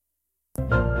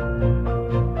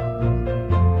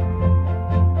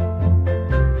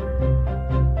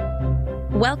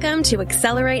Welcome to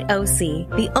Accelerate OC,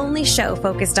 the only show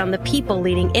focused on the people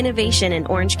leading innovation in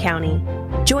Orange County.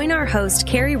 Join our host,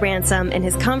 Kerry Ransom, in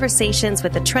his conversations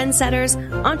with the trendsetters,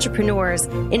 entrepreneurs,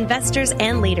 investors,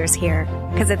 and leaders here,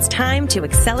 because it's time to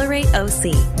Accelerate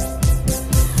OC.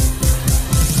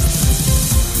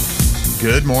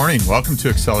 Good morning. Welcome to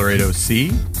Accelerate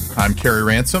OC. I'm Kerry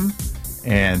Ransom,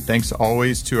 and thanks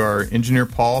always to our engineer,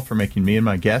 Paul, for making me and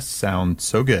my guests sound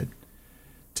so good.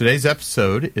 Today's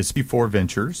episode is OC4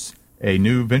 Ventures, a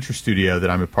new venture studio that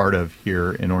I'm a part of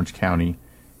here in Orange County.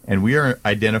 And we are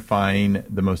identifying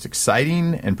the most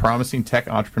exciting and promising tech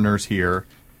entrepreneurs here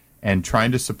and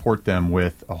trying to support them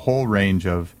with a whole range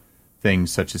of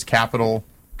things such as capital,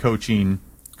 coaching,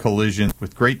 collision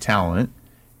with great talent,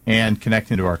 and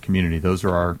connecting to our community. Those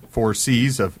are our 4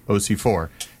 C's of OC4.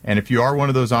 And if you are one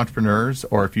of those entrepreneurs,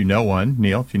 or if you know one,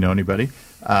 Neil, if you know anybody,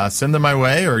 send them my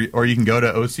way, or you can go to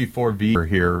OC4V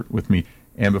here with me.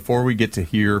 And before we get to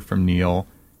hear from Neil,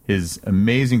 his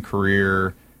amazing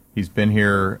career, he's been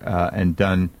here and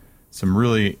done some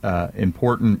really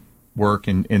important work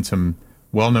in some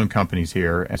well-known companies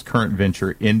here, as current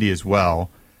venture, Indy as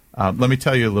well. Let me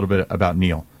tell you a little bit about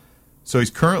Neil. So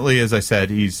he's currently, as I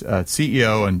said, he's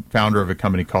CEO and founder of a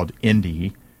company called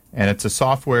Indy, and it's a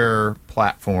software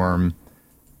platform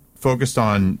focused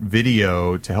on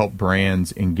video to help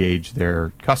brands engage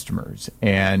their customers.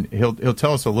 And he'll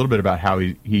tell us a little bit about how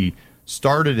he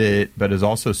started it, but has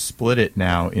also split it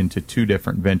now into 2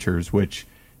 different ventures, which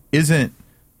isn't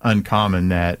uncommon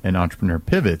that an entrepreneur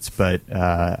pivots, but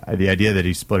the idea that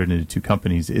he split it into 2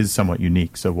 companies is somewhat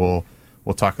unique. So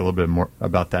we'll talk a little bit more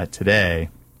about that today.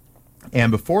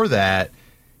 And before that,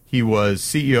 he was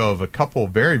CEO of a couple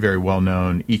very, very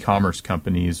well-known e-commerce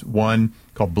companies, one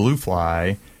called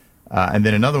Bluefly, and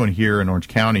then another one here in Orange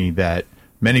County that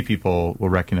many people will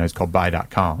recognize called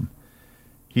Buy.com.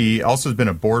 He also has been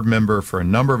a board member for a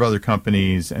number of other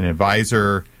companies, an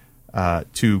advisor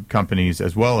to companies,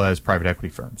 as well as private equity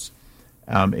firms.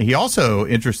 He also,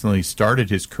 interestingly, started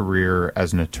his career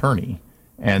as an attorney.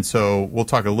 And so we'll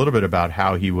talk a little bit about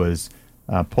how he was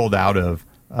pulled out of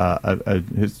a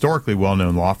historically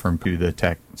well-known law firm to the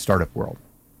tech startup world.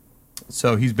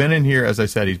 So he's been in here, as I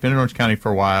said, he's been in Orange County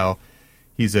for a while.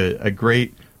 He's a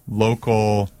great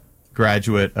local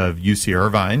graduate of UC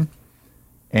Irvine.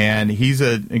 And he's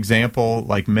an example,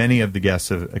 like many of the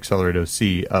guests of Accelerate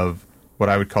OC, of what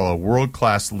I would call a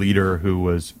world-class leader who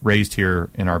was raised here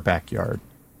in our backyard.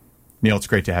 Neil, it's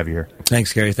great to have you here.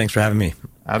 Thanks, Gary. Thanks for having me.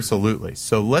 Absolutely.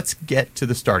 So let's get to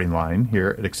the starting line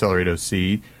here at Accelerate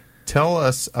OC. Tell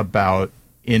us about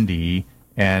Indy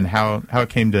and how it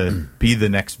came to be the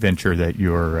next venture that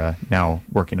you're now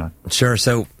working on. Sure.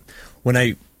 So when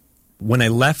I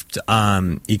left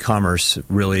e-commerce,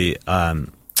 really, I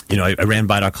ran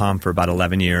Buy.com for about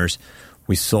 11 years.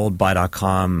 We sold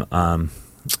Buy.com,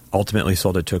 ultimately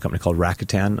sold it to a company called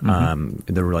Rakuten.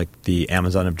 Mm-hmm. They were like the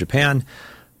Amazon of Japan,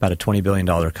 about a $20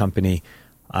 billion company.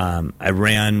 I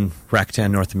ran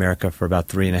Rakuten North America for about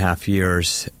 3.5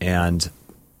 years, and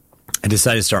I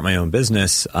decided to start my own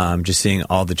business, just seeing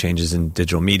all the changes in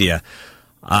digital media.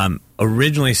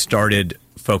 Originally started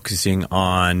focusing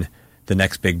on the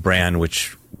next big brand,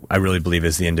 which I really believe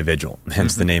is the individual,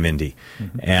 hence the name Indy.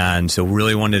 Mm-hmm. And so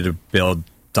really wanted to build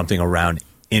something around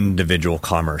individual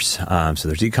commerce. So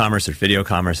there's e-commerce, there's video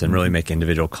commerce, and really make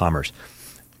individual commerce.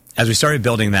 As we started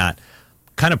building that,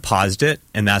 kind of paused it,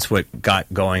 and that's what got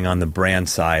going on the brand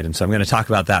side. And so I'm going to talk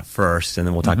about that first, and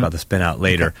then we'll talk about the spin out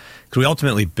later. Because we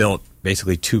ultimately built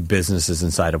basically 2 businesses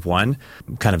inside of one,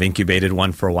 kind of incubated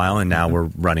one for a while, and now we're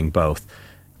running both.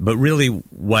 But really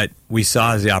what we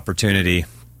saw as the opportunity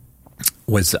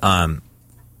was over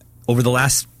the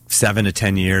last 7 to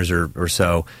 10 years or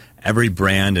so, every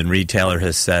brand and retailer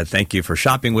has said, thank you for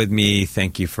shopping with me,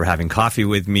 thank you for having coffee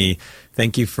with me,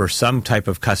 thank you for some type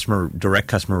of direct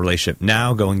customer relationship.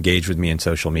 Now go engage with me in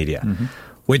social media,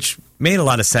 which made a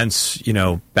lot of sense,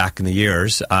 back in the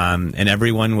years. And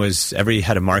every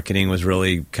head of marketing was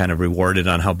really kind of rewarded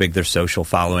on how big their social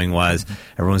following was.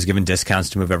 Everyone was given discounts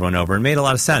to move everyone over, and made a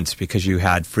lot of sense because you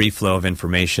had free flow of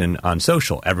information on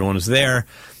social. Everyone was there.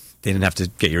 They didn't have to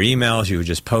get your emails. You would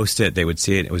just post it. They would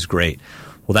see it. It was great.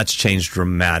 Well, that's changed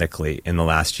dramatically in the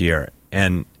last year.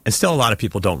 And still a lot of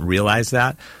people don't realize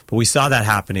that. But we saw that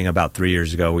happening about 3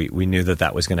 years ago. We knew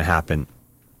that was going to happen.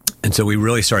 And so we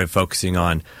really started focusing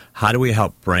on how do we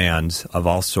help brands of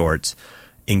all sorts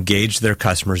engage their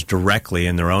customers directly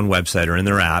in their own website or in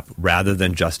their app rather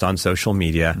than just on social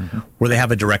media, where they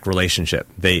have a direct relationship.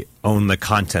 They own the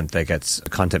content that gets a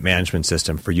content management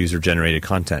system for user-generated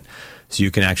content. So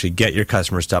you can actually get your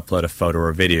customers to upload a photo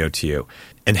or video to you.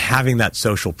 And having that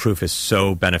social proof is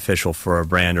so beneficial for a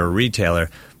brand or a retailer,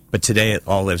 but today it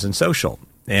all lives in social.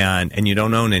 And you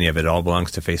don't own any of it. It all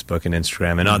belongs to Facebook and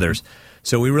Instagram and others.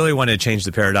 So we really wanted to change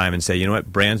the paradigm and say, you know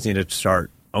what, brands need to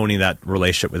start owning that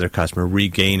relationship with their customer,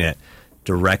 regain it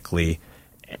directly.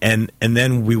 And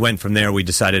then we went from there. We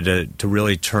decided to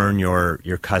really turn your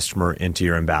customer into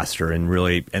your ambassador, and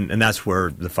really, and that's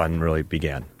where the fun really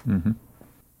began. Mm-hmm.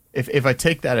 If I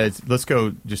take that as, let's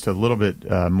go just a little bit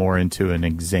more into an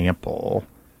example,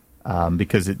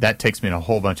 because that takes me in a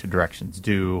whole bunch of directions.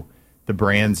 Do the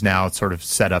brands now sort of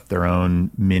set up their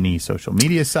own mini social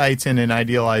media sites in an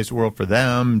idealized world for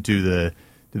them? Do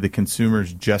the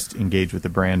consumers just engage with the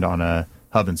brand on a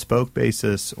hub and spoke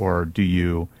basis, or do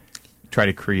you try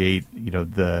to create,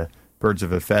 the birds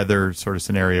of a feather sort of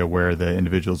scenario where the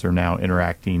individuals are now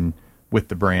interacting with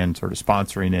the brand, sort of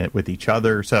sponsoring it with each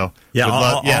other? So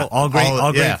all great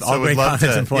comments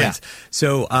and points. Yeah.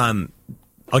 So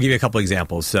I'll give you a couple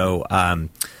examples. So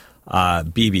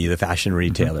BB, the fashion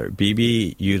retailer,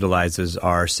 BB utilizes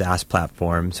our SaaS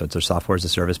platform, so it's our software as a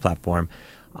service platform,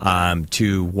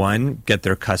 to, one, get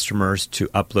their customers to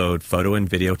upload photo and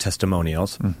video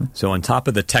testimonials. So on top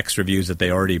of the text reviews that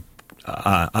they already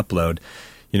upload,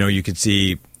 you could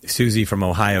see Susie from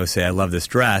Ohio say, "I love this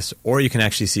dress," or you can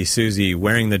actually see Susie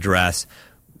wearing the dress,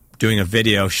 doing a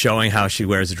video showing how she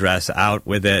wears the dress, out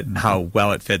with it, how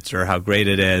well it fits her, how great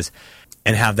it is,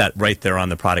 and have that right there on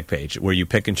the product page where you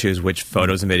pick and choose which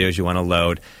photos and videos you want to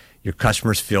load. Your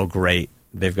customers feel great.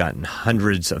 They've gotten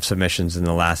hundreds of submissions in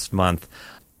the last month.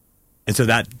 And so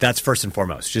that's first and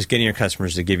foremost, just getting your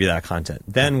customers to give you that content.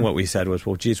 Then what we said was,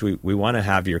 well, geez, we want to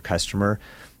have your customer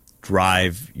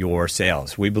drive your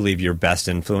sales. We believe your best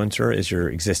influencer is your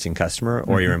existing customer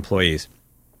or your employees.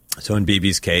 So in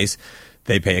BB's case,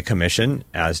 they pay a commission,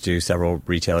 as do several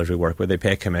retailers we work with. They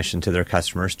pay a commission to their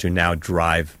customers to now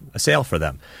drive a sale for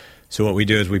them. So what we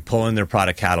do is we pull in their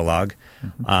product catalog.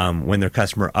 When their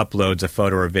customer uploads a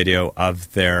photo or video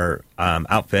of their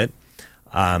outfit,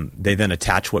 they then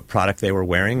attach what product they were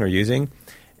wearing or using,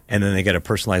 and then they get a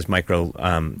personalized micro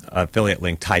affiliate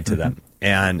link tied to them.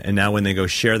 And now when they go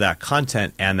share that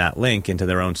content and that link into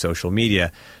their own social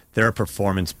media, they're a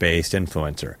performance-based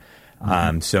influencer.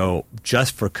 So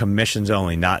just for commissions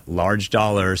only, not large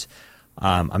dollars.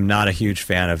 I'm not a huge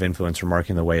fan of influencer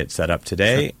marketing the way it's set up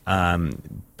today.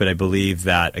 But I believe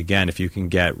that, again, if you can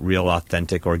get real,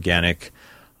 authentic, organic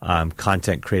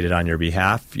content created on your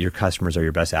behalf, your customers are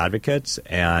your best advocates.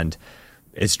 And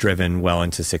it's driven well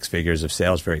into six figures of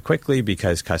sales very quickly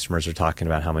because customers are talking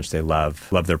about how much they love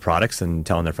their products and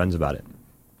telling their friends about it.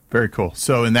 Very cool.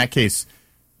 So in that case,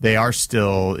 they are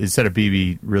still, instead of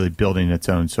BB really building its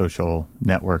own social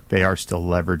network, they are still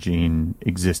leveraging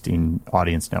existing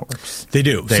audience networks. They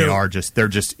do. It's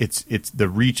the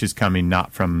reach is coming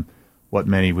not from what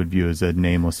many would view as a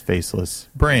nameless, faceless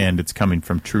brand. It's coming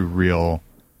from true, real,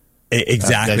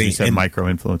 exactly, as you said, micro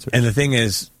influencers. And the thing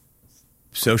is,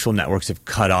 social networks have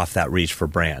cut off that reach for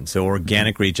brands. So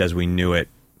organic reach as we knew it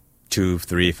 2,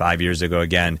 3, 5 years ago,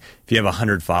 again, if you have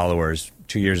 100 followers,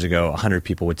 2 years ago, 100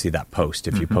 people would see that post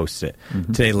if you posted it.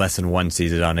 Today, less than one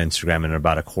sees it on Instagram, and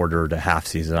about a quarter to half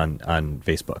sees it on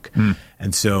Facebook.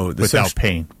 And so without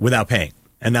paying.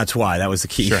 And that's why. That was the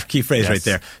key phrase right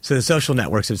there. So the social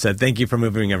networks have said, thank you for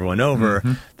moving everyone over.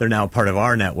 They're now part of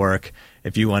our network.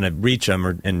 If you want to reach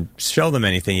them and show them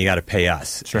anything, you got to pay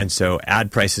us. And so ad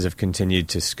prices have continued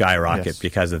to skyrocket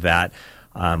because of that.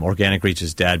 Organic reach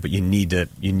is dead, but you need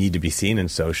to be seen in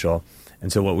social.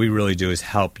 And so what we really do is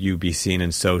help you be seen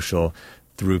in social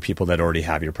through people that already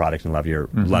have your product and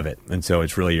love it. And so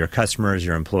it's really your customers,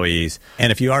 your employees.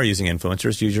 And if you are using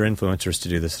influencers, use your influencers to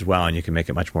do this as well, and you can make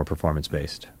it much more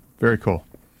performance-based. Very cool.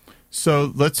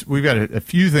 So we've got a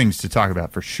few things to talk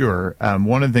about for sure.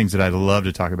 One of the things that I'd love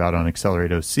to talk about on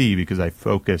Accelerate OC, because I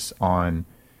focus on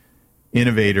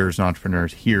innovators and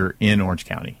entrepreneurs here in Orange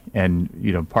County. And,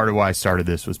 part of why I started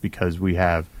this was because we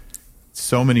have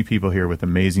so many people here with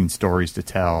amazing stories to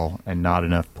tell and not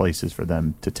enough places for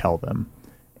them to tell them.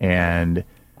 And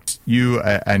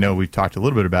I know we've talked a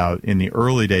little bit about in the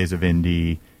early days of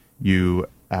Indie, you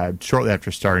shortly after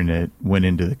starting it went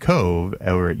into the Cove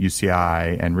over at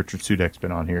UCI, and Richard Sudek's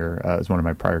been on here as one of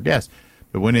my prior guests,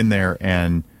 but went in there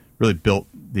and really built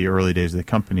the early days of the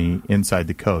company inside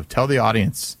the Cove. Tell the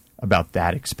audience about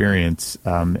that experience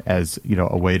as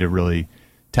a way to really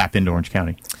tap into Orange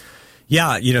County.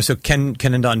 Yeah, so Ken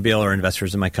and Don Beal are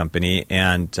investors in my company,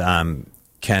 and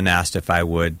Ken asked if I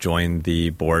would join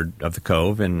the board of the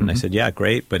Cove, and I said, yeah,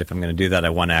 great, but if I'm going to do that, I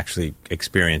want to actually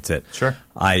experience it. Sure.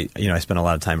 I spent a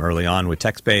lot of time early on with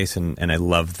TechSpace, and I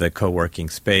love the co-working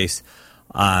space,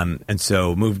 and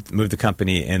so moved the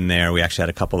company in there. We actually had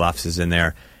a couple offices in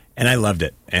there, and I loved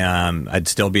it. I'd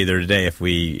still be there today if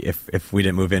we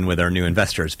didn't move in with our new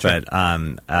investors. Sure. But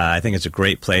I think it's a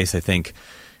great place. I think,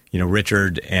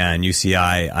 Richard and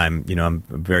UCI, I'm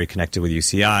very connected with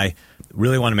UCI.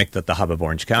 Really want to make that the hub of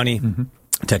Orange County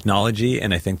technology,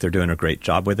 and I think they're doing a great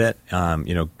job with it.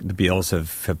 The Beals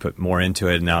have put more into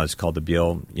it, and now it's called the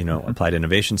Beal, Applied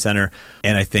Innovation Center.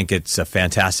 And I think it's a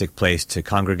fantastic place to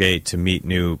congregate, to meet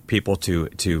new people,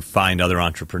 to find other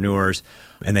entrepreneurs.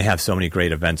 And they have so many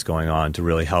great events going on to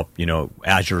really help,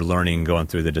 as you're learning, going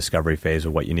through the discovery phase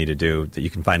of what you need to do, that you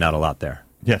can find out a lot there.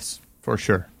 Yes, for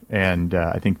sure. And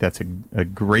I think that's a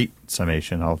great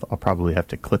summation. I'll probably have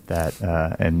to clip that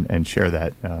and share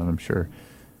that. I'm sure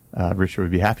Richard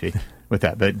would be happy with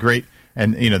that. But great.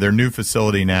 And, their new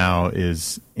facility now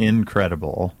is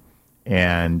incredible.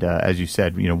 And as you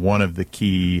said, one of the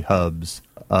key hubs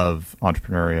of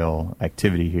entrepreneurial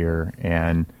activity here.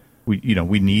 And we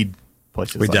need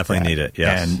places like that. We definitely need it,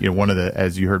 yes. And, one of the,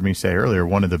 as you heard me say earlier,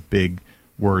 one of the big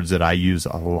words that I use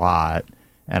a lot,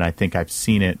 and I think I've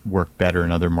seen it work better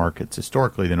in other markets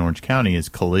historically than Orange County, is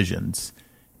collisions.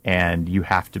 And you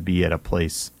have to be at a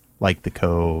place like the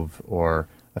Cove or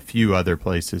a few other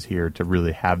places here to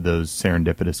really have those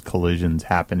serendipitous collisions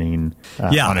happening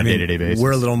on a day-to-day basis.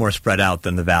 We're a little more spread out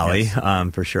than the Valley,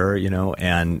 yes. For sure,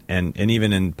 and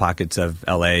even in pockets of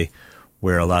LA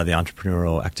where a lot of the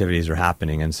entrepreneurial activities are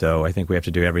happening. And so I think we have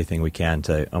to do everything we can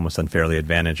to almost unfairly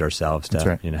advantage ourselves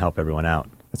to help everyone out.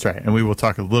 That's right. And we will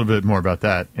talk a little bit more about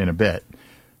that in a bit.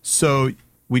 So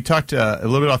we talked a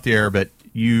little bit off the air, but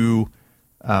you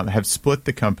have split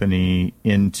the company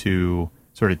into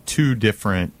sort of two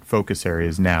different focus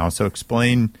areas now. So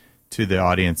explain to the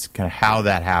audience kind of how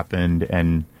that happened,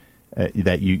 and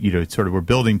that you sort of were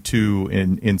building two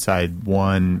inside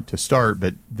one to start,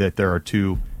 but that there are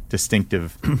two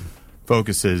distinctive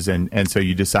focuses, and so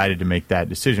you decided to make that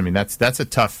decision. I mean, that's a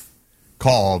tough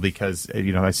call, because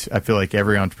I feel like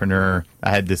every entrepreneur,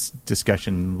 I had this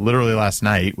discussion literally last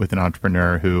night with an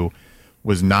entrepreneur who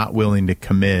was not willing to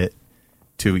commit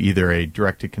to either a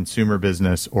direct-to-consumer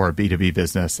business or a B2B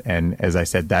business, and as I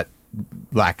said, that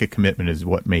lack of commitment is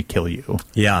what may kill you.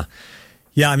 Yeah.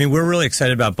 I mean, we're really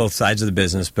excited about both sides of the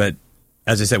business, but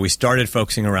as I said, we started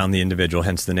focusing around the individual,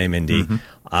 hence the name Indie.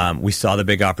 Mm-hmm. We saw the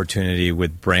big opportunity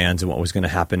with brands and what was going to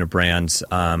happen to brands,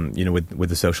 with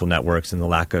the social networks and the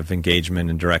lack of engagement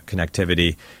and direct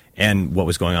connectivity, and what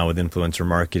was going on with influencer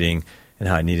marketing and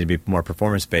how it needed to be more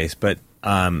performance-based. But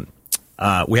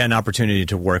we had an opportunity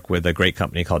to work with a great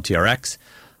company called TRX.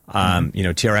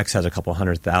 TRX has a couple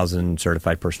 100,000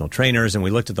 certified personal trainers, and we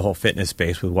looked at the whole fitness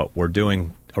space with what we're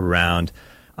doing around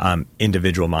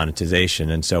individual monetization.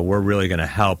 And so we're really going to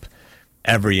help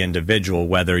every individual,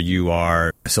 whether you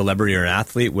are a celebrity or an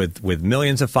athlete with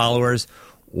millions of followers,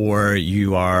 or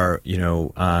you are,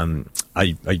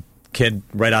 a kid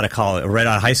right out of college, right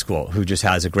out of high school, who just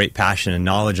has a great passion and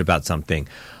knowledge about something.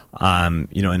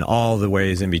 In all the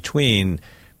ways in between,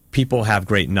 people have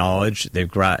great knowledge. They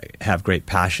have great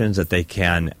passions that they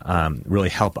can really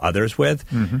help others with.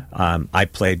 Mm-hmm. I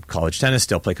played college tennis,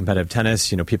 still play competitive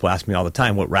tennis. People ask me all the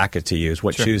time what racket to use,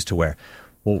 what shoes to wear.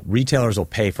 Well, retailers will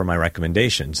pay for my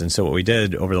recommendations. And so what we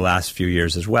did over the last few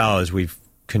years as well is we've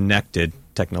connected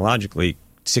technologically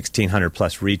 1,600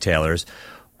 plus retailers.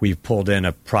 We've pulled in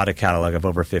a product catalog of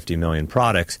over 50 million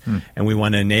products, and we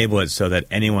want to enable it so that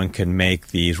anyone can make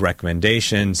these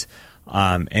recommendations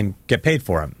and get paid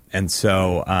for them. And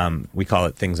so we call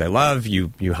it Things I Love.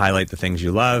 You highlight the things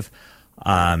you love.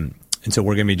 And so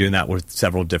we're going to be doing that with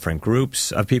several different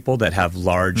groups of people that have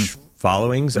large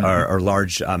followings or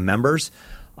large members,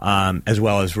 as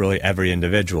well as really every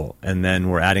individual. And then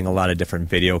we're adding a lot of different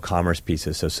video commerce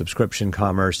pieces, so subscription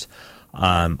commerce,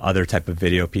 other type of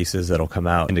video pieces that'll come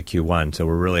out into Q1. So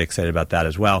we're really excited about that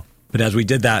as well. But as we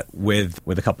did that with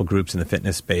a couple groups in the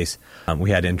fitness space, we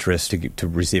had interest to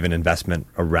receive an investment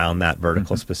around that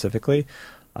vertical specifically.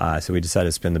 So we decided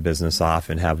to spin the business off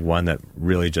and have one that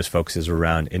really just focuses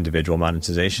around individual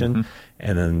monetization,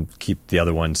 and then keep the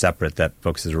other one separate that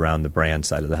focuses around the brand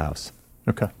side of the house.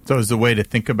 Okay. So is the way to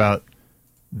think about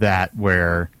that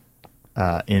where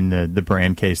in the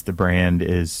brand case, the brand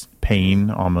is paying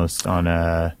almost on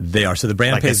a... They are. So the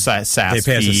brand pays a SaaS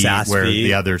they pay us a fee, SaaS where fee.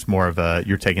 The other's more of a...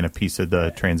 You're taking a piece of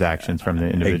the transactions from the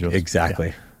individuals. Exactly.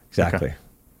 Yeah. Exactly. Okay.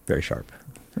 Very sharp.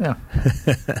 Yeah.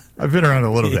 I've been around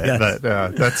a little bit, Yes. but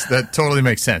that totally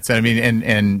makes sense. I mean,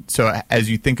 and so as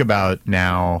you think about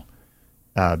now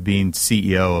being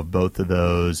CEO of both of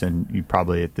those, and you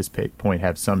probably at this point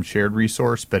have some shared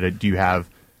resource, but do you have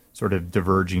sort of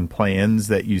diverging plans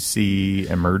that you see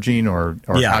emerging, or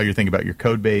how you're thinking about your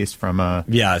code base from a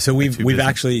so we've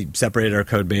actually separated our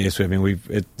code base. I mean,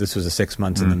 this was a 6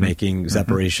 months in the making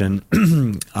separation.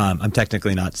 I'm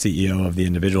technically not CEO of the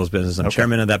individuals business. I'm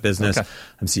chairman of that business.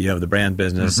 I'm CEO of the brand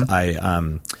business.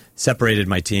 I separated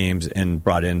my teams and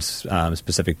brought in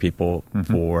specific people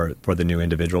for the new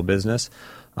individual business.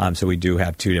 So we do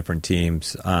have two different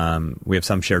teams. We have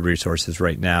some shared resources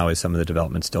right now as some of the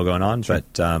development's still going on,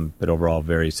 but overall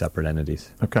very separate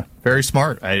entities. Okay. Very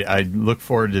smart. I look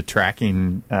forward to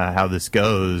tracking how this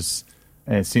goes.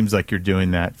 And it seems like you're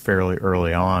doing that fairly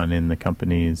early on in the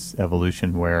company's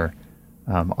evolution, where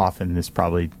often this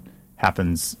probably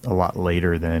happens a lot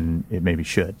later than it maybe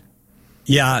should.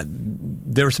 Yeah,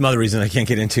 there were some other reasons I can't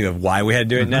get into of why we had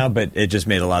to do it now, but it just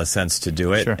made a lot of sense to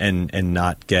do it and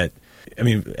not get... I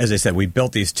mean, as I said, we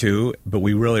built these two, but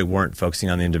we really weren't focusing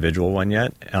on the individual one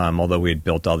yet, although we had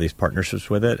built all these partnerships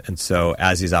with it. And so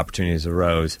as these opportunities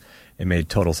arose, it made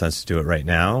total sense to do it right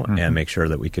now and make sure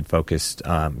that we could focus,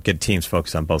 get teams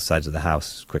focused on both sides of the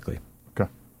house quickly. Okay.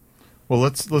 Well,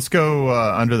 let's go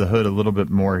under the hood a little bit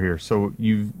more here. So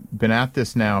you've been at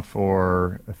this now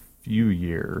for a few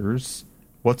years.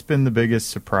 What's been the biggest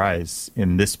surprise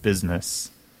in this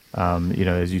business?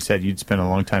 As you said, you'd spent a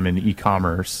long time in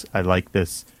e-commerce. I like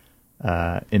this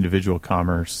individual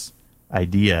commerce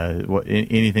idea.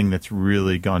 Anything that's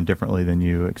really gone differently than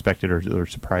you expected, or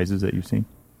surprises that you've seen?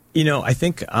 I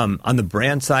think on the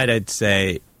brand side, I'd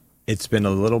say it's been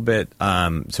a little bit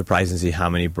surprising to see how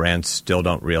many brands still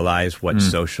don't realize what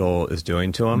social is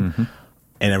doing to them.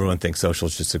 And everyone thinks social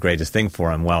is just the greatest thing for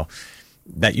them. Well,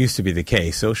 that used to be the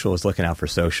case. Social is looking out for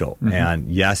social.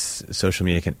 And yes, social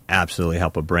media can absolutely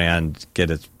help a brand get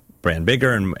its brand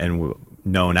bigger and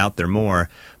known out there more.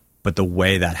 But the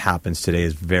way that happens today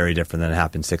is very different than it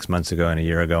happened 6 months ago and a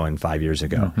year ago and 5 years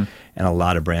ago. And a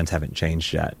lot of brands haven't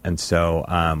changed yet. And so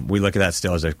we look at that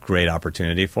still as a great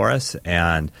opportunity for us.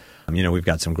 And, we've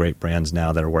got some great brands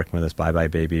now that are working with us, Bye Bye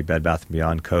Baby, Bed Bath &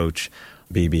 Beyond, Coach,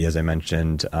 BB, as I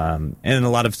mentioned, and a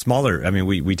lot of smaller. I mean,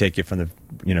 we take it from the,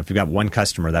 if you've got one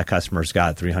customer, that customer's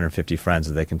got 350 friends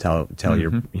that they can tell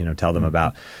them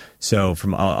about. So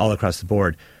from all across the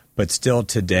board, but still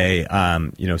today,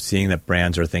 seeing that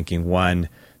brands are thinking, one,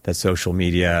 that social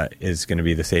media is going to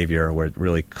be the savior, where it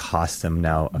really costs them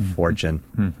now a fortune.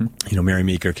 Mary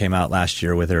Meeker came out last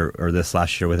year with her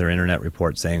internet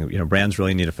report saying, brands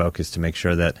really need to focus to make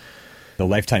sure that the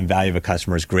lifetime value of a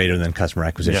customer is greater than customer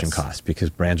acquisition costs,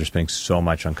 because brands are spending so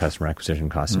much on customer acquisition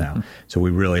costs now. So we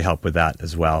really help with that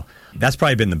as well. That's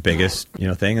probably been the biggest,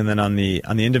 thing. And then on the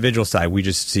individual side, we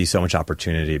just see so much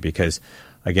opportunity because,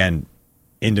 again,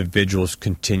 individuals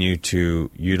continue to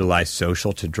utilize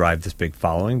social to drive this big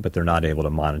following, but they're not able to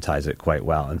monetize it quite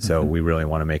well. And so we really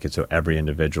want to make it so every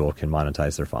individual can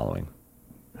monetize their following.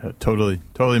 Totally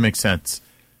makes sense.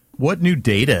 What new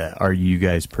data are you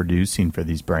guys producing for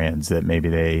these brands that maybe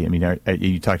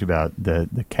you talked about the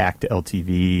CAC to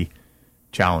LTV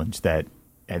challenge that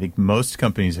I think most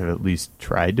companies have at least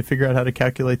tried to figure out how to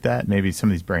calculate that. Maybe some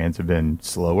of these brands have been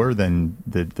slower than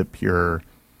the pure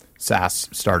SaaS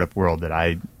startup world that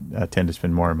I tend to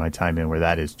spend more of my time in, where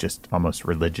that is just almost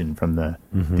religion from the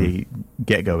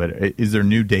get-go. But is there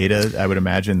new data, I would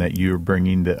imagine, that you're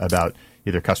bringing about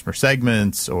either customer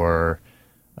segments or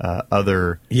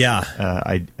other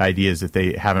ideas that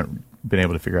they haven't been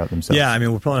able to figure out themselves? Yeah, I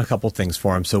mean, we're pulling a couple things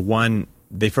for them. So one,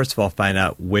 they first of all find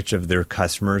out which of their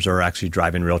customers are actually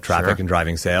driving real traffic and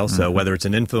driving sales. So whether it's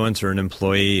an influencer, an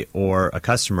employee, or a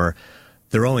customer,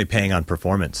 they're only paying on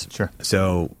performance.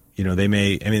 So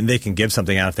they can give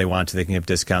something out if they want to. They can give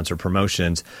discounts or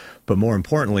promotions. But more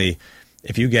importantly,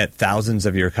 if you get thousands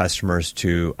of your customers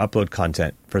to upload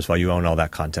content, first of all, you own all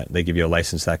that content. They give you a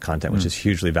license to that content, which is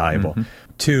hugely valuable.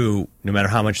 Two, no matter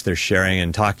how much they're sharing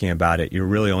and talking about it, you're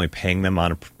really only paying them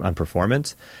on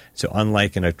performance. So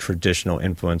unlike in a traditional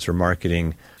influencer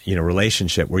marketing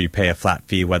relationship where you pay a flat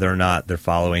fee whether or not their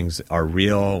followings are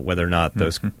real, whether or not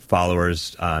those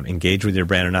followers engage with your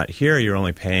brand or not, here you're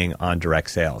only paying on direct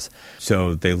sales.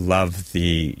 So they love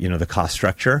the cost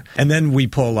structure. And then we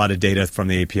pull a lot of data from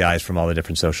the APIs from all the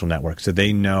different social networks. So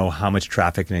they know how much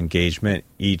traffic and engagement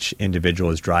each individual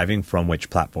is driving from which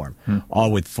platform,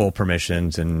 all with full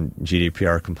permissions and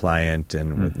GDPR compliant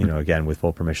and again with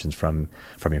full permissions from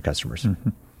your customers.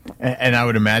 And I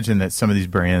would imagine that some of these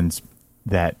brands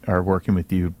that are working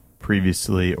with you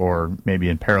previously or maybe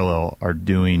in parallel are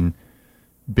doing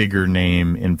bigger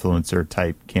name influencer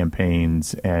type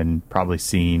campaigns and probably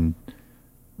seeing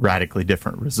radically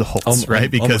different results, right?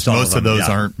 almost Because all most of of them, those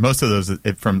yeah. aren't, most of those,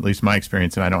 from at least my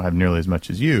experience, and I don't have nearly as much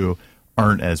as you,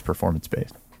 aren't as performance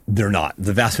based. They're not.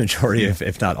 The vast majority,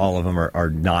 if not all of them, are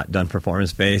not done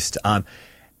performance based.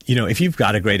 If you've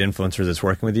got a great influencer that's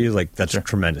working with you, like that's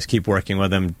tremendous. Keep working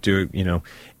with them.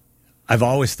 I've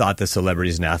always thought that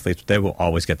celebrities and athletes, they will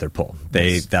always get their pull.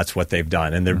 That's what they've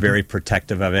done, and they're very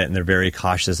protective of it, and they're very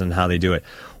cautious in how they do it.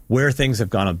 Where things have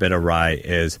gone a bit awry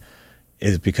is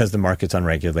because the market's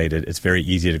unregulated. It's very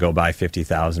easy to go buy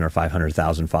 50,000 or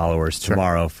 500,000 followers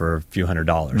tomorrow for a few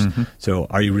 $100s. So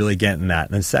are you really getting that?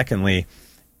 And then secondly,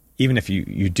 even if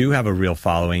you do have a real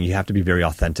following, you have to be very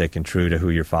authentic and true to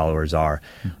who your followers are.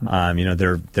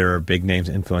 There are big names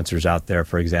influencers out there,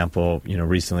 for example,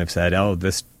 recently have said, oh,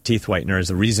 this teeth whitener is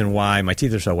the reason why my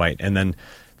teeth are so white. And then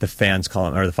the fans call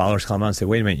them, or the followers call them out and say,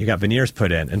 wait a minute, you got veneers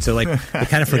put in. And so they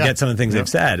kind of forget some of the things they've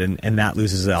said, and that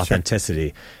loses the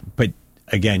authenticity. But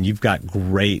again, you've got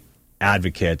great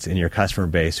advocates in your customer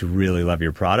base who really love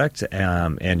your product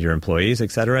and your employees,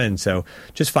 et cetera. And so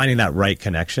just finding that right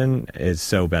connection is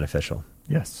so beneficial.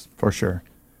 Yes, for sure.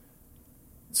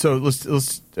 So let's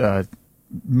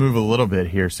move a little bit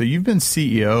here. So you've been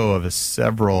CEO of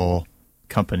several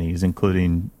companies,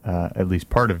 including at least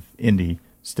part of Indy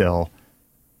still.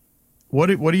 What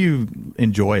do you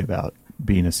enjoy about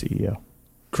being a CEO?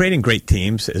 Creating great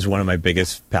teams is one of my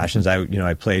biggest passions.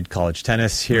 I played college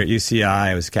tennis here at UCI.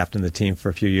 I was captain of the team for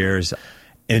a few years.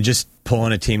 And just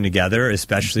pulling a team together,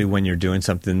 especially when you're doing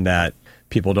something that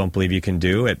people don't believe you can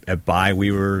do. At Buy,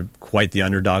 we were quite the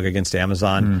underdog against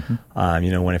Amazon.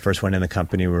 When I first went in the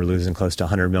company, we were losing close to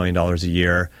 $100 million a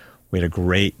year. We had a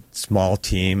great small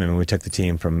team. I mean, we took the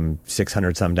team from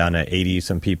 600 some down to 80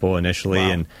 some people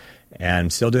initially,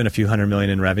 and still doing a few $100 million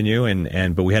in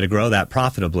revenue. But we had to grow that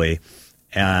profitably.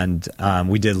 And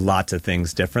we did lots of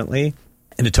things differently.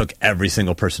 And it took every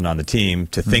single person on the team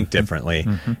to think differently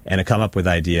and to come up with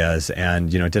ideas.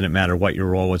 And, it didn't matter what your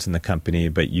role was in the company,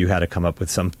 but you had to come up with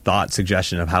some thought,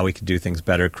 suggestion of how we could do things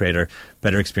better, create a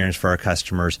better experience for our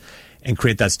customers, and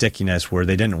create that stickiness where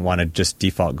they didn't want to just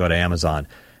default go to Amazon.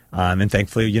 And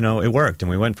thankfully, it worked. And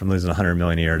we went from losing $100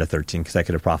 million a year to 13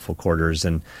 consecutive profitable quarters.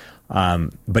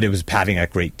 But it was having a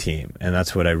great team, and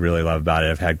that's what I really love about it.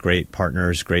 I've had great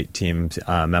partners, great team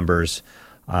members,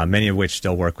 many of which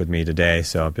still work with me today,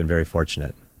 so I've been very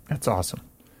fortunate. That's awesome.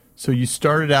 So you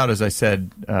started out, as I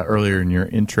said earlier in your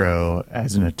intro,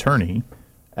 as an attorney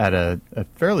at a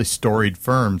fairly storied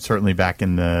firm, certainly back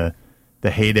in the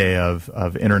heyday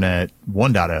of Internet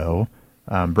 1.0,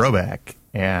 Brobeck.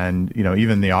 And,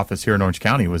 even the office here in Orange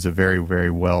County was a very,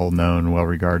 very well-known,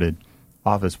 well-regarded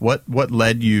office. What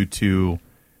led you to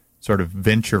sort of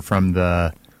venture from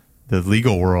the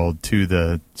legal world to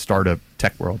the startup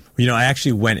tech world? I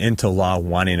actually went into law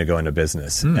wanting to go into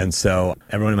business. And so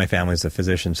everyone in my family is a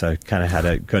physician, so I kind of had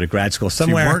to go to grad school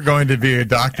somewhere. So you weren't going to be a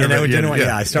doctor. And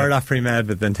I started off pre-med,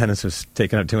 but then tennis was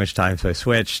taking up too much time, so I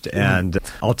switched and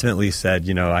ultimately said,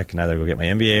 I can either go get my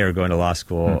MBA or go into law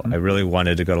school. I really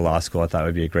wanted to go to law school. I thought it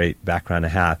would be a great background to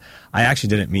have. I actually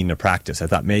didn't mean to practice. I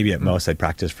thought maybe at most I'd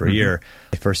practice for a year.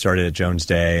 I first started at Jones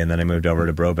Day, and then I moved over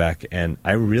to Brobeck, and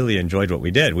I really enjoyed what we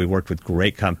did. We worked with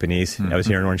great companies. I was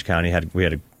here in Orange County. We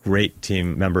had a great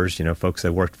team members, folks I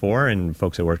worked for and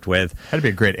folks I worked with. Had to be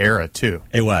a great era, too.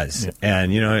 It was. Yeah.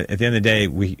 And, at the end of the day,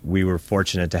 we were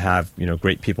fortunate to have,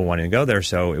 great people wanting to go there.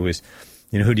 So it was,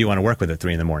 who do you want to work with at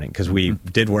 3 a.m? Because we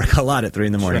did work a lot at 3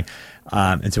 a.m. Sure.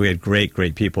 And so we had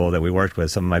great people that we worked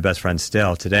with, some of my best friends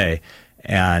still today.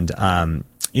 And,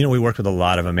 we worked with a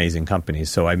lot of amazing companies.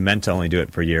 So I meant to only do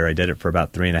it for a year. I did it for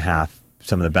about 3.5.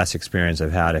 Some of the best experience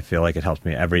I've had. I feel like it helps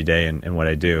me every day in what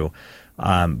I do.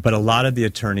 But a lot of the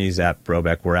attorneys at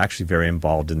Brobeck were actually very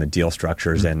involved in the deal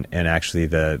structures and actually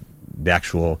the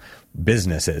actual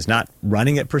businesses, not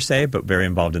running it per se, but very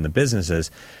involved in the businesses.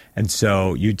 And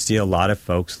so you'd see a lot of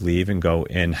folks leave and go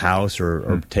in-house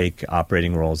or take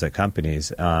operating roles at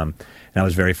companies. And I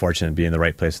was very fortunate to be in the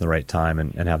right place in the right time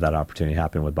and have that opportunity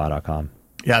happen with Buy.com.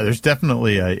 Yeah, there's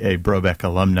definitely a Brobeck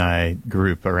alumni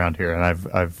group around here, and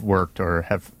I've worked or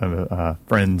have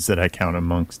friends that I count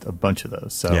amongst a bunch of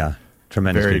those. So yeah.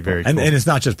 Tremendous very, people. very cool. And it's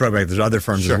not just Brobeck. There's other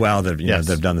firms Sure. as well that, Yes.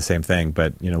 that have done the same thing.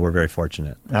 But, we're very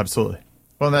fortunate. Absolutely.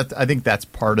 Well, I think that's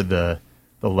part of the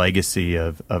legacy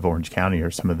of Orange County, or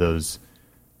some of those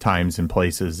times and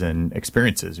places and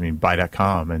experiences. I mean,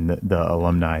 Buy.com and the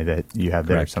alumni that you have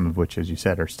there, Correct. some of which, as you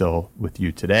said, are still with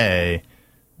you today.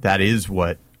 That is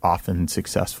what often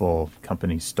successful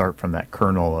companies start from, that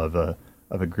kernel of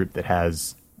a group that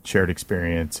has shared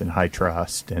experience and high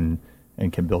trust and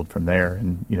can build from there.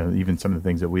 And, even some of the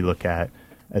things that we look at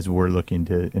as we're looking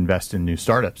to invest in new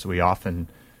startups, we often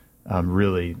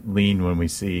really lean when we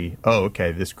see, oh,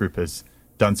 okay, this group has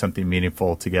done something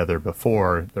meaningful together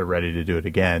before, they're ready to do it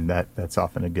again. That's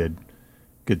often a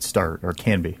good start, or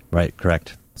can be. Right,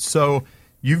 correct. So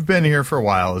you've been here for a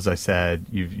while, as I said.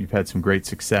 You've had some great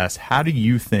success. How do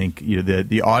you think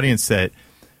the audience that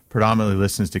predominantly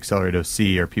listens to Accelerate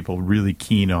OC are people really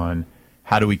keen on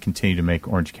how do we continue to make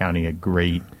Orange County a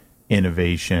great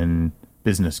innovation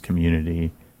business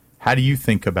community? How do you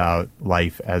think about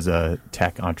life as a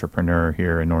tech entrepreneur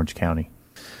here in Orange County?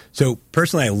 So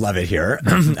personally, I love it here.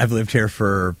 I've lived here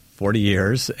for 40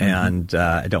 years, and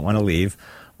I don't want to leave.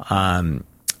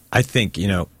 I think,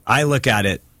 I look at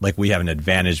it like we have an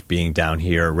advantage being down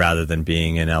here rather than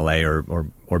being in LA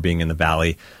or being in the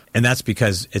Valley. And that's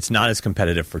because it's not as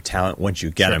competitive for talent once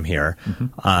you get them here.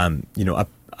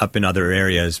 Up in other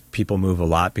areas, people move a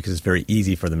lot because it's very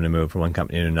easy for them to move from one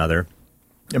company to another.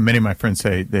 And many of my friends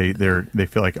say they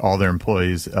feel like all their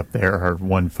employees up there are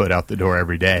 1 foot out the door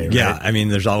every day. Right? Yeah, I mean,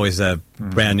 there's always a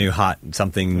brand new hot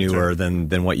something newer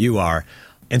than what you are.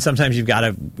 And sometimes you've got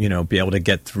to, be able to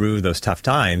get through those tough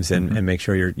times and make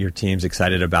sure your team's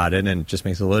excited about it. And it just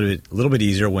makes it a little bit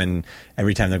easier when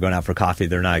every time they're going out for coffee,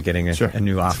 they're not getting a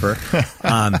new offer.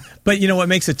 But what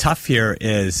makes it tough here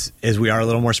is we are a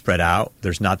little more spread out.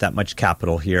 There's not that much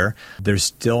capital here. There's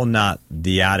still not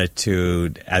the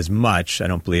attitude as much, I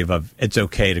don't believe, of it's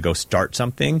okay to go start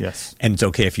something. Yes. And it's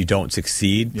okay if you don't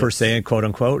succeed, per se, quote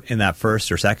unquote, in that first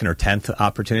or second or 10th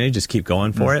opportunity. Just keep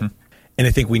going for it. And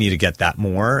I think we need to get that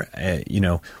more.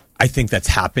 I think that's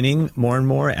happening more and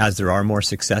more as there are more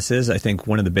successes. I think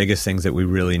one of the biggest things that we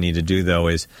really need to do, though,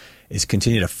 is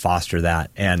continue to foster that.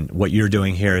 And what you're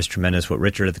doing here is tremendous. What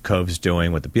Richard at the Cove is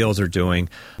doing, what the Beals are doing,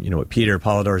 what Peter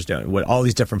Polidor is doing, what all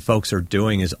these different folks are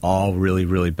doing is all really,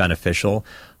 really beneficial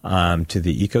to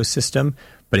the ecosystem.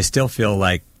 But I still feel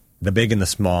like the big and the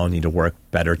small need to work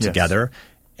better together.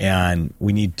 And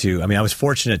we need to, I was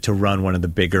fortunate to run one of the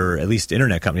bigger, at least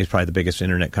internet companies, probably the biggest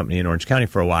internet company in Orange County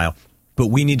for a while. But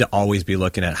we need to always be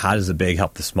looking at how does the big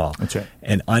help the small. That's right.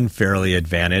 And unfairly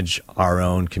advantage our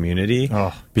own community.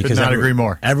 Oh, could not agree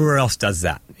more. Everywhere else does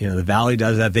that. The Valley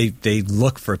does that. They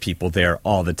look for people there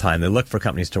all the time. They look for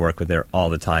companies to work with there all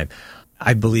the time.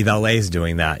 I believe LA is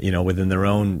doing that, within their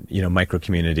own, micro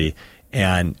community.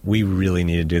 And we really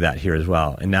need to do that here as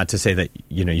well. And not to say that,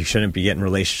 you shouldn't be getting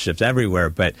relationships everywhere,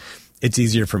 but it's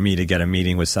easier for me to get a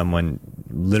meeting with someone,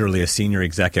 literally a senior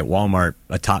exec at Walmart,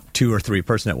 a top 2 or 3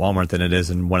 person at Walmart, than it is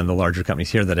in one of the larger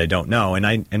companies here that I don't know. And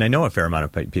I know a fair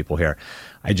amount of people here.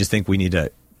 I just think we need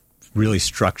to really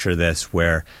structure this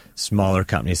where smaller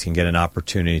companies can get an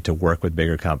opportunity to work with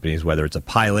bigger companies, whether it's a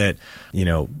pilot,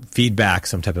 feedback,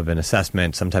 some type of an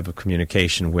assessment, some type of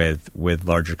communication with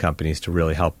larger companies to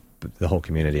really help the whole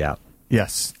community out.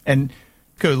 Yes. And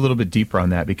go a little bit deeper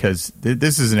on that, because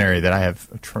this is an area that I have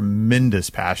a tremendous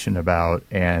passion about.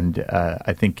 And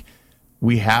I think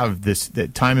we have this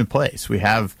time and place. We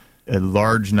have a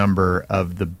large number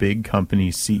of the big company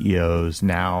CEOs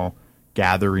now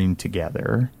gathering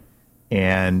together,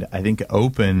 and I think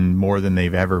open more than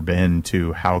they've ever been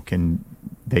to how can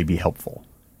they be helpful.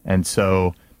 And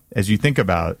so as you think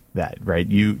about that, right,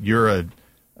 you're a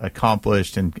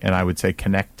accomplished and I would say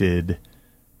connected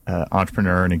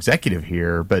entrepreneur and executive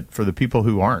here, but for the people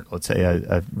who aren't, let's say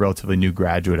a relatively new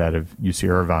graduate out of UC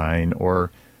Irvine, or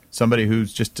somebody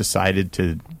who's just decided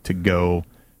to go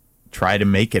try to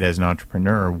make it as an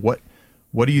entrepreneur, what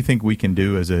do you think we can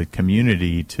do as a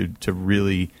community to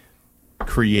really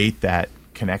create that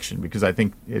connection? Because I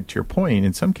think, to your point,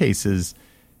 in some cases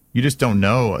you just don't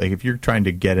know. Like if you're trying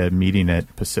to get a meeting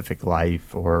at Pacific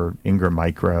Life or Ingram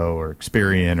Micro or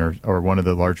Experian or one of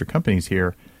the larger companies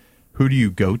here, who do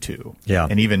you go to? Yeah.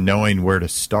 And even knowing where to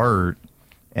start,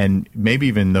 and maybe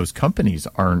even those companies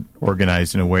aren't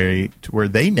organized in a way to where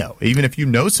they know. Even if you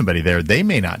know somebody there, they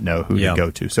may not know who to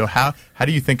go to. So how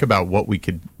do you think about what we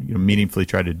could meaningfully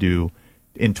try to do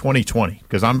in 2020?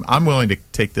 Because I'm willing to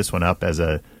take this one up as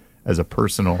a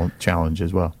personal challenge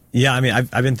as well. Yeah,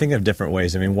 I've been thinking of different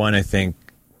ways. One, I think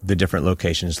the different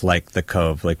locations like the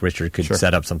Cove, like Richard could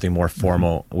set up something more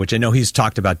formal, which I know he's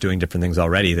talked about doing different things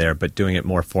already there, but doing it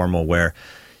more formal where,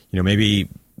 maybe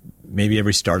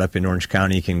every startup in Orange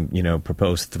County can,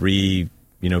 propose 3,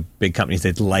 big companies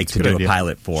they'd like to do a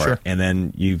pilot for. Sure. And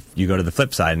then you go to the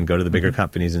flip side and go to the bigger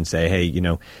companies and say, hey,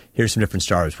 here's some different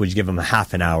startups. Would you give them a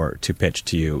half an hour to pitch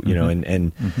to you?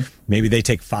 And maybe they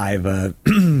take 5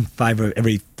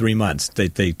 every 3 months.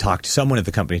 They talk to someone at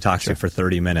the company, talks to you for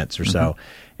 30 minutes or so,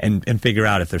 and figure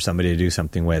out if there's somebody to do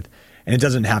something with. And it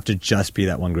doesn't have to just be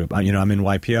that one group. I'm in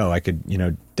YPO. I could,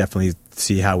 definitely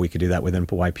see how we could do that within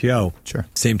YPO. Sure.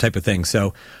 Same type of thing.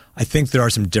 So I think there are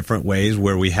some different ways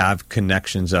where we have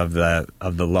connections of the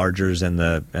largers and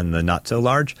the not so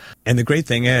large. And the great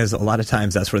thing is, a lot of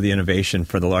times that's where the innovation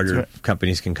for the larger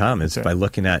companies can come, is by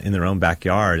looking at in their own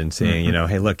backyard and saying,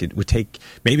 hey, look, it would take,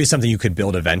 maybe it's something you could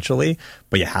build eventually,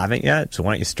 but you haven't yet. So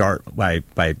why don't you start by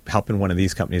helping one of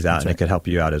these companies out, and it could help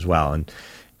you out as well. And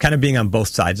kind of being on both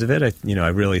sides of it, I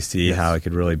really see how it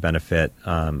could really benefit,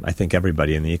 I think,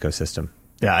 everybody in the ecosystem.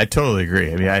 Yeah, I totally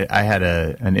agree. I mean, I had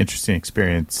an interesting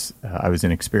experience. I was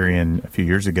in Experian a few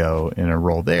years ago in a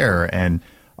role there, and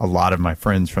a lot of my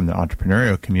friends from the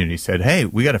entrepreneurial community said, "Hey,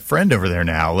 we got a friend over there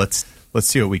now. Let's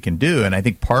see what we can do." And I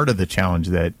think part of the challenge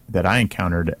that I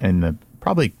encountered in the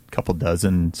probably couple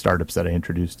dozen startups that I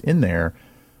introduced in there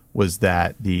was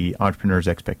that the entrepreneur's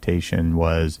expectation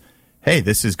was, "Hey,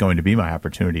 this is going to be my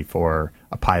opportunity for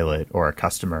a pilot or a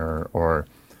customer or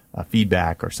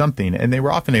feedback or something," and they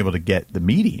were often able to get the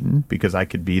meeting because I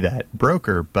could be that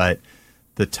broker, but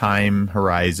the time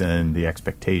horizon, the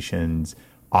expectations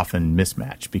often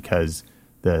mismatch because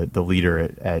the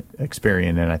leader at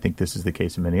Experian, and I think this is the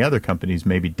case in many other companies,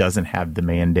 maybe doesn't have the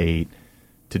mandate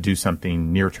to do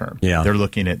something near term. Yeah. They're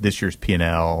looking at this year's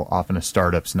P&L. Often a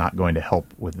startup's not going to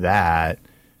help with that,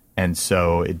 and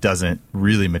so it doesn't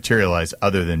really materialize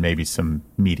other than maybe some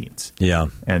meetings. Yeah.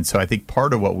 And so I think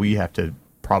part of what we have to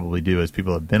probably do as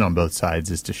people have been on both sides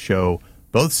is to show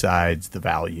both sides the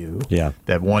value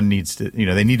that one needs to,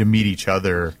 they need to meet each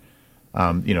other.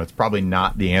 It's probably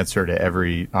not the answer to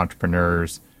every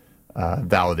entrepreneur's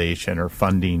validation or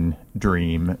funding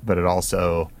dream, but it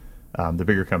also, the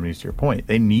bigger companies, to your point,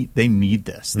 they need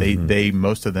this. They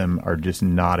most of them are just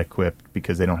not equipped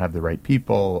because they don't have the right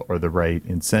people or the right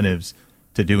incentives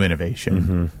to do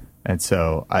innovation. And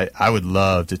so I would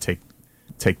love to take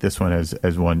this one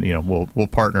as one. We'll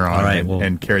partner on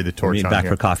and carry the torch. Meet on back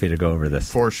here for coffee to go over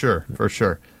this for sure.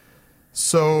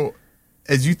 So,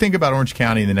 as you think about Orange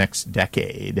County in the next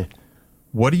decade,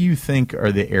 what do you think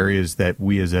are the areas that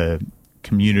we as a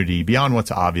community, beyond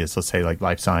what's obvious, let's say like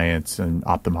life science and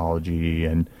ophthalmology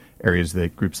and areas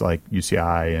that groups like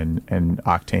UCI and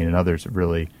Octane and others have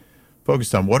really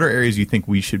focused on, what are areas you think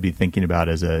we should be thinking about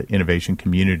as an innovation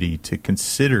community to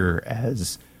consider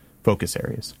as focus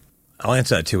areas? I'll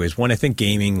answer that two ways. One, I think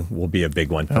gaming will be a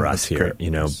big one for us here.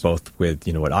 Great. Both with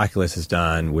what Oculus has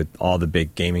done, with all the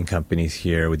big gaming companies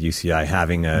here, with UCI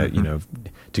having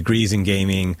degrees in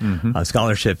gaming,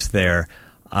 scholarships there,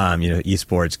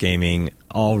 esports, gaming,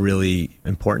 all really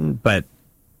important. But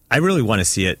I really want to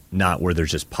see it not where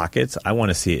there's just pockets. I want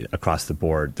to see it across the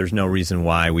board. There's no reason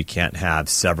why we can't have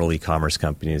several e-commerce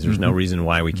companies. There's no reason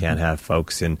why we can't have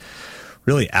folks in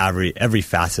really every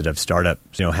facet of startup,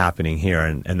 happening here,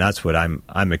 and that's what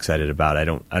I'm excited about. I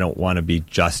don't want to be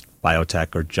just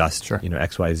biotech or just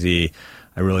XYZ.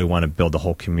 I really want to build the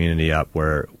whole community up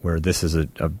where this is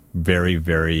a very,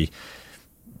 very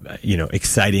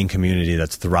exciting community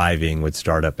that's thriving with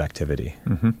startup activity.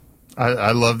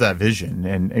 I love that vision,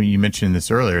 and you mentioned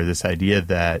this earlier. This idea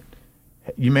that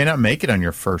you may not make it on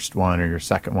your first one or your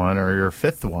second one or your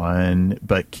fifth one,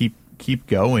 but keep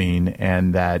going,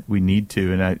 and that we need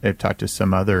to. And I've talked to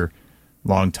some other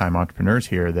longtime entrepreneurs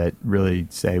here that really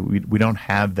say we don't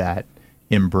have that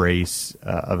embrace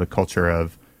of a culture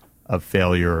of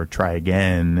failure or try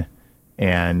again,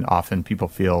 and often people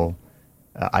feel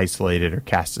isolated or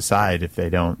cast aside if they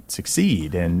don't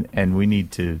succeed, and we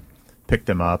need to pick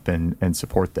them up and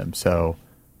support them. So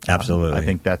absolutely, I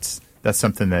think that's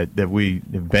something that we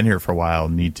have been here for a while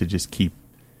need to just keep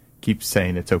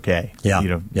saying it's okay.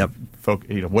 Yeah.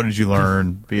 What did you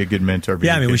learn? Be a good mentor.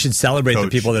 We should celebrate the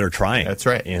people that are trying. That's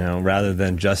right. Rather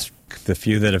than just the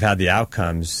few that have had the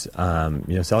outcomes.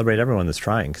 Celebrate everyone that's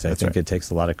trying, because I think it takes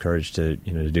a lot of courage to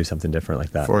do something different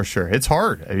like that. For sure, it's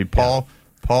hard. I mean, Paul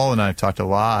and I have talked a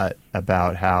lot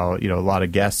about how a lot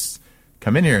of guests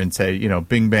come in here and say,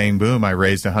 bing bang boom, I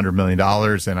raised $100 million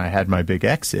and I had my big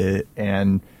exit,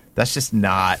 and that's just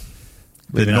not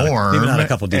the norm. Leaving out a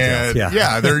couple details.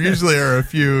 And, there usually are a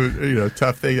few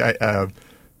tough things.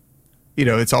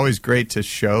 It's always great to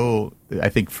show, I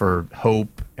think, for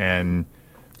hope and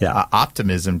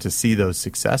optimism to see those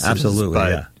successes. Absolutely.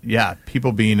 But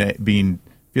people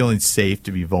feeling safe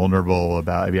to be vulnerable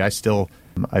about. I mean, I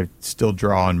still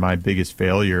draw on my biggest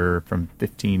failure from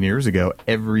 15 years ago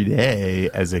every day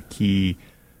as a key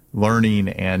learning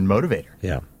and motivator.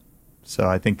 Yeah. So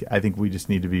I think we just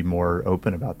need to be more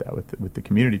open about that with the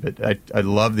community. But I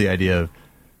love the idea of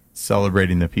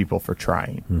celebrating the people for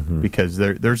trying, because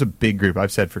there's a big group.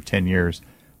 I've said for 10 years,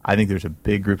 I think there's a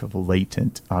big group of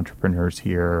latent entrepreneurs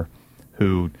here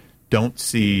who don't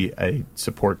see a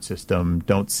support system,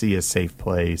 don't see a safe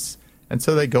place, and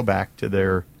so they go back to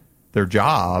their their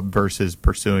job versus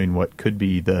pursuing what could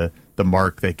be the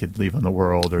mark they could leave on the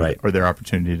world, or, or their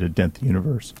opportunity to dent the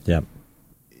universe. Yeah.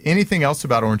 Anything else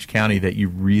about Orange County that you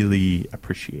really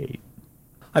appreciate?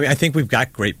 I mean, I think we've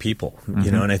got great people,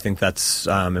 you know, and I think that's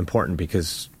important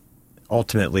because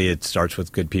ultimately it starts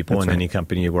with good people in any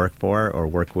company you work for or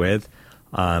work with.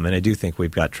 And I do think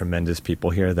we've got tremendous people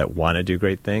here that want to do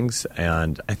great things.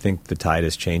 And I think the tide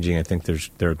is changing. I think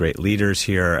there are great leaders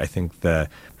here. I think the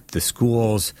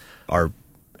schools are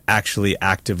actually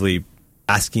actively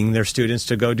asking their students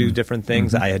to go do different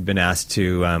things. I had been asked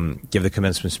to give the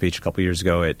commencement speech a couple years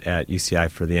ago at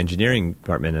UCI for the engineering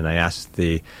department, and I asked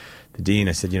the dean,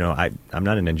 I said, you know, I'm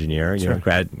not an engineer. You know,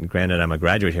 granted, I'm a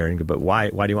graduate here, but why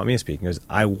do you want me to speak? He goes,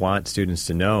 I want students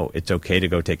to know it's okay to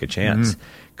go take a chance.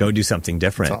 Go do something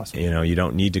different. That's awesome. You know, you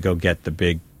don't need to go get the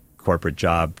big corporate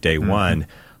job day one.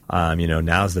 You know,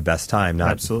 now's the best time,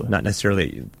 not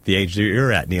necessarily the age that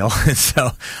you're at, Neil.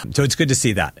 so it's good to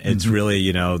see that. It's really,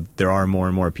 you know, there are more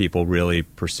and more people really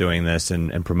pursuing this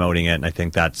and promoting it. And I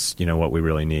think that's, you know, what we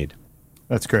really need.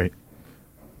 That's great.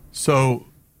 So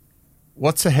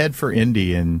what's ahead for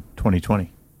Indy in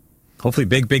 2020? Hopefully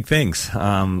big things.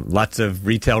 Lots of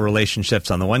retail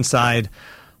relationships on the one side,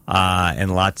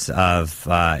 and lots of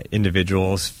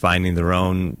individuals finding their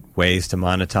own ways to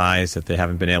monetize that they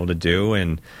haven't been able to do.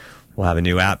 And we'll have a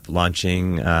new app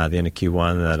launching the end of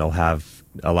Q1 that'll have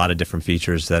a lot of different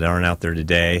features that aren't out there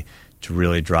today to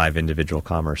really drive individual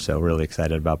commerce. So really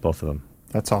excited about both of them.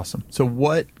 That's awesome. So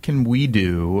what can we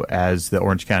do as the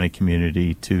Orange County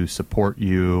community to support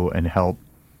you and help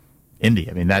Indy?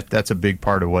 I mean, that's a big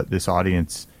part of what this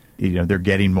audience, you know, they're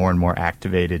getting more and more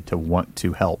activated to want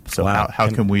to help. So how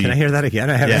can we... Can I hear that again?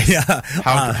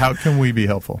 How can we be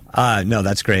helpful? No,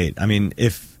 that's great. I mean,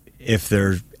 if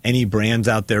there's any brands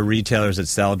out there, retailers that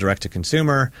sell direct to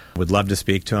consumer, would love to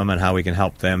speak to them on how we can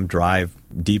help them drive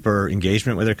deeper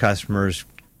engagement with their customers,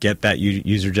 get that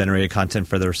user-generated content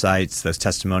for their sites, those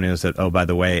testimonials that, oh, by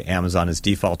the way, Amazon is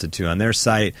defaulted to on their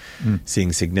site,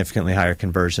 seeing significantly higher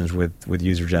conversions with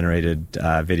user-generated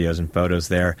videos and photos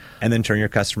there, and then turn your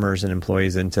customers and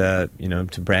employees into, you know,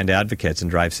 to brand advocates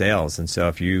and drive sales. And so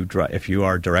if you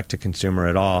are direct-to-consumer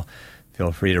at all,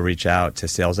 feel free to reach out to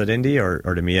sales at Indy or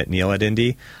to me at Neil at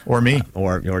Indy. Or me.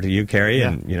 Or to you, Carrie. Yeah.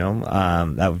 And, you know,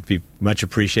 that would be much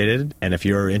appreciated. And if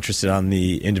you're interested on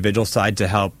the individual side to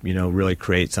help, you know, really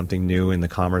create something new in the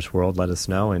commerce world, let us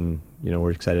know. And, you know,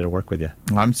 we're excited to work with you.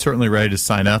 I'm certainly ready to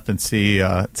sign up and see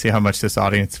how much this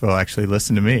audience will actually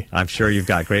listen to me. I'm sure you've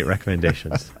got great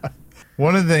recommendations.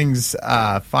 One of the things,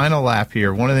 final lap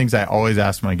here, one of the things I always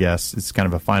ask my guests is kind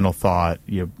of a final thought,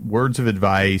 you know, words of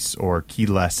advice or key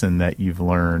lesson that you've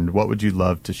learned. What would you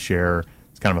love to share?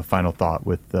 It's kind of a final thought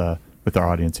with our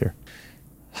audience here.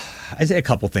 I'd say a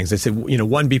couple things. I said, you know,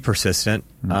 one, be persistent.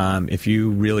 If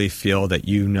you really feel that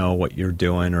you know what you're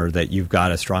doing or that you've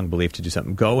got a strong belief to do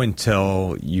something, go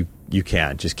until you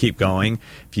can. Just keep going.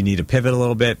 If you need to pivot a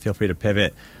little bit, feel free to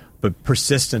pivot. But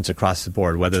persistence across the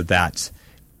board, whether that's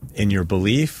in your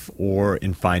belief or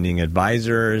in finding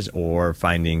advisors or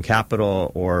finding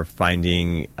capital or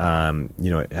finding,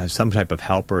 you know, some type of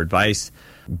help or advice.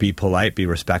 Be polite, be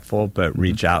respectful, but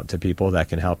reach out to people that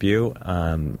can help you.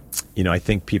 You know, I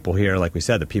think people here, like we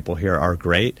said, the people here are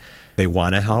great. They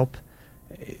want to help.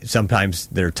 Sometimes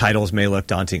their titles may look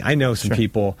daunting. I know some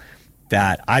people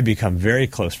that I become very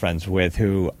close friends with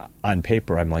who on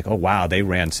paper I'm like, oh, wow, they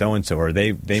ran so-and-so, or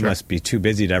they must be too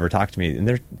busy to ever talk to me.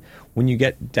 And when you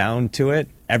get down to it,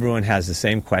 everyone has the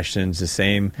same questions, the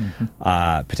same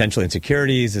potential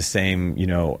insecurities, the same, you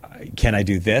know, can I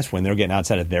do this when they're getting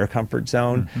outside of their comfort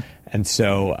zone? And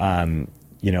so,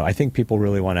 you know, I think people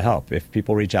really want to help. If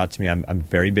people reach out to me, I'm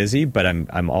very busy, but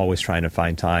I'm always trying to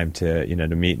find time to, you know,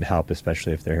 to meet and help,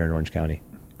 especially if they're here in Orange County.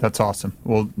 That's awesome.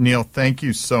 Well, Neil, thank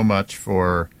you so much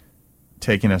for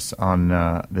taking us on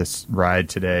this ride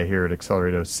today here at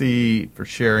Accelerate OC, for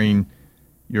sharing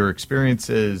your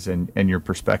experiences and your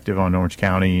perspective on Orange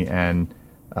County, and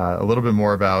a little bit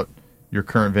more about your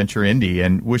current venture, Indy,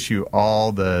 and wish you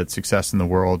all the success in the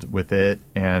world with it.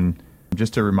 And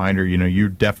just a reminder, you know, you're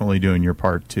definitely doing your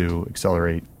part to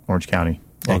accelerate Orange County.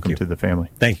 Welcome to the family.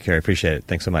 Thank you, Kerry. Appreciate it.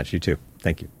 Thanks so much. You too.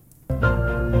 Thank you.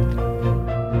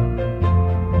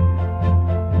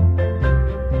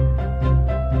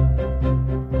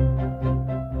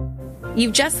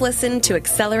 You've just listened to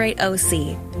Accelerate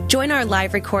OC. Join our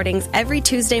live recordings every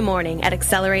Tuesday morning at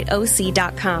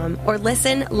accelerateoc.com, or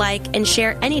listen, like, and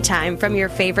share anytime from your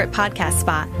favorite podcast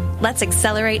spot. Let's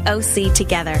accelerate OC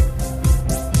together.